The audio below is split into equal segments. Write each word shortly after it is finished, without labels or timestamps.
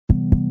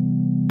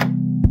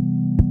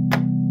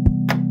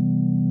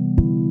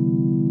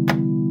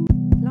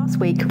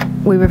week,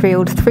 we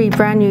revealed 3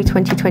 brand new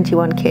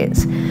 2021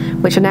 kits,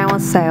 which are now on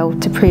sale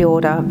to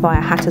pre-order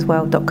via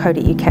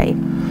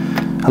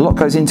hattersworld.co.uk. A lot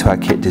goes into our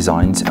kit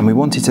designs, and we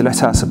wanted to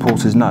let our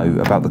supporters know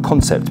about the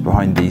concept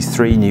behind these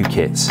 3 new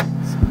kits.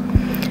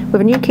 With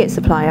a new kit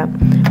supplier,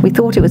 we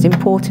thought it was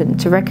important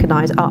to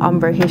recognise our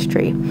Umbro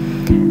history,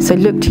 so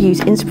look to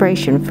use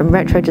inspiration from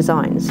retro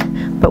designs,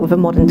 but with a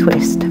modern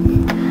twist.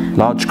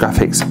 Large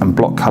graphics and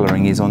block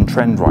colouring is on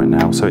trend right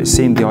now, so it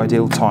seemed the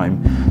ideal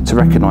time to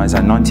recognise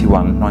our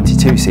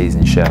 91-92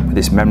 season shirt with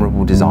this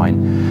memorable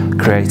design,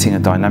 creating a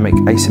dynamic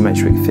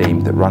asymmetric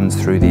theme that runs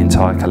through the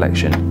entire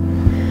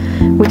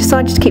collection. We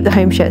decided to keep the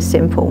home shirt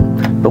simple,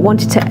 but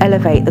wanted to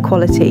elevate the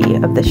quality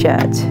of the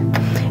shirt.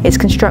 It's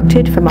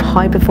constructed from a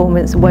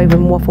high-performance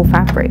woven waffle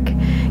fabric,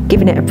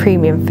 giving it a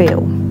premium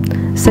feel,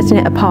 setting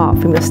it apart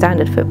from your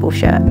standard football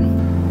shirt.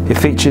 It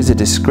features a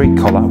discreet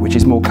collar which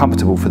is more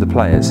comfortable for the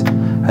players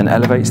and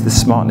elevates the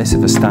smartness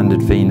of a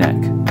standard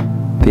V-neck.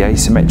 The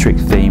asymmetric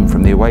theme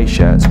from the away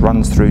shirts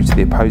runs through to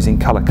the opposing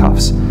colour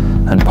cuffs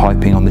and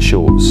piping on the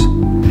shorts.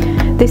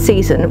 This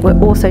season, we're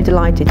also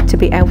delighted to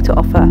be able to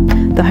offer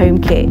the home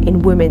kit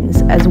in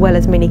women's as well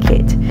as mini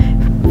kit,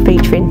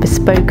 featuring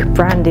bespoke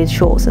branded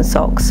shorts and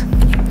socks.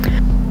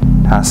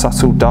 Our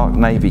subtle dark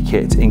navy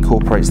kit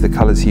incorporates the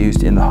colours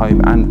used in the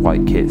home and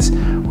white kits,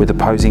 with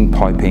opposing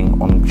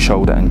piping on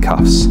shoulder and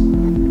cuffs.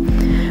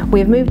 We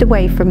have moved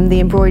away from the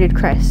embroidered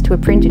crest to a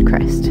printed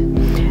crest.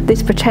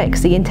 This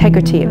protects the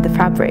integrity of the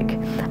fabric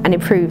and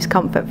improves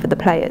comfort for the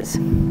players.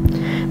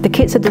 The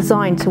kits are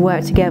designed to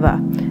work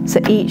together, so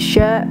each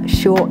shirt,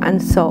 short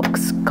and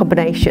socks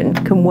combination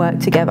can work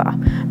together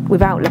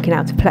without looking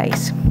out of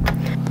place.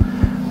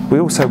 We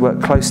also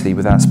work closely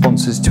with our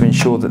sponsors to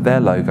ensure that their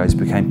logos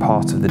became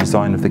part of the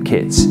design of the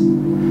kits.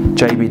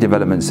 JB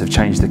Developments have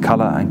changed the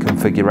colour and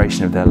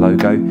configuration of their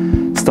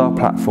logo. Star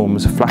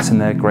Platforms flattened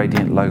their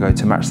gradient logo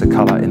to match the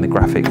colour in the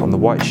graphic on the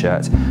white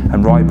shirt,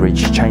 and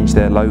Rybridge changed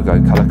their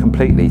logo colour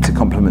completely to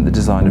complement the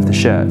design of the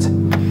shirt.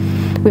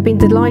 We've been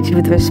delighted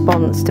with the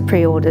response to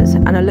pre-orders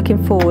and are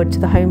looking forward to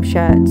the home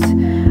shirts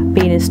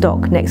being in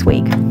stock next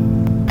week.